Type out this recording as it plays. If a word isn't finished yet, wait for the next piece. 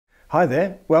Hi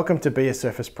there, welcome to Be a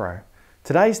Surface Pro.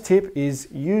 Today's tip is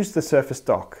use the Surface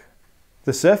Dock.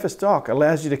 The Surface Dock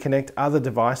allows you to connect other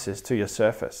devices to your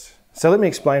Surface. So let me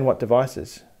explain what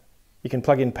devices. You can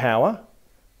plug in power,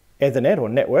 Ethernet or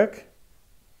network,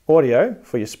 audio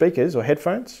for your speakers or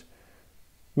headphones.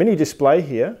 Mini display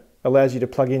here allows you to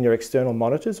plug in your external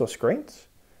monitors or screens,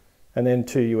 and then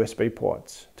 2 USB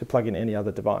ports to plug in any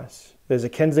other device. There's a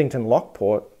Kensington lock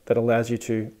port that allows you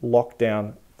to lock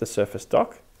down the Surface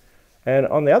Dock. And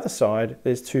on the other side,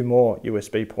 there's 2 more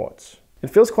USB ports. It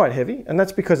feels quite heavy, and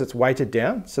that's because it's weighted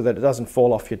down so that it doesn't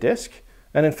fall off your desk.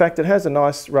 And in fact, it has a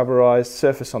nice rubberized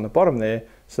surface on the bottom there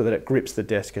so that it grips the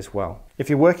desk as well.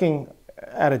 If you're working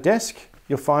at a desk,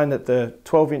 you'll find that the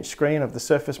 12-inch screen of the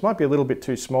Surface might be a little bit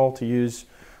too small to use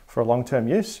for a long-term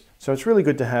use. So it's really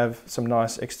good to have some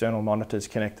nice external monitors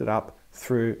connected up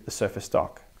through the Surface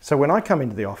Dock. So when I come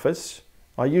into the office,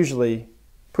 I usually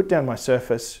put down my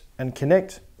Surface and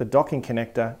connect the docking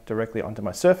connector directly onto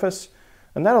my Surface,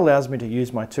 and that allows me to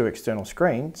use my 2 external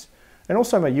screens and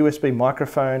also my USB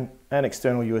microphone and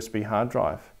external USB hard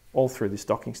drive all through this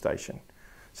docking station.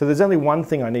 So there's only one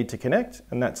thing I need to connect,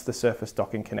 and that's the Surface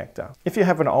docking connector. If you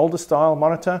have an older style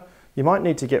monitor, you might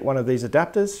need to get one of these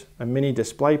adapters, a mini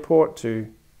display port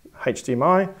to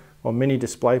HDMI or mini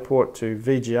display port to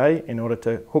VGA in order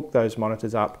to hook those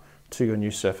monitors up to your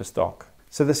new Surface Dock.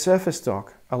 So the Surface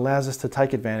Dock allows us to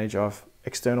take advantage of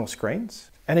external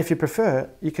screens, and if you prefer,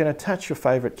 you can attach your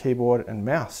favorite keyboard and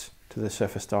mouse to the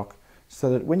Surface Dock so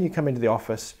that when you come into the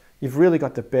office, you've really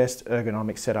got the best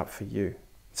ergonomic setup for you.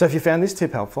 So if you found this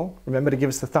tip helpful, remember to give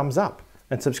us the thumbs up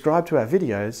and subscribe to our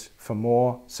videos for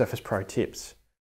more Surface Pro tips.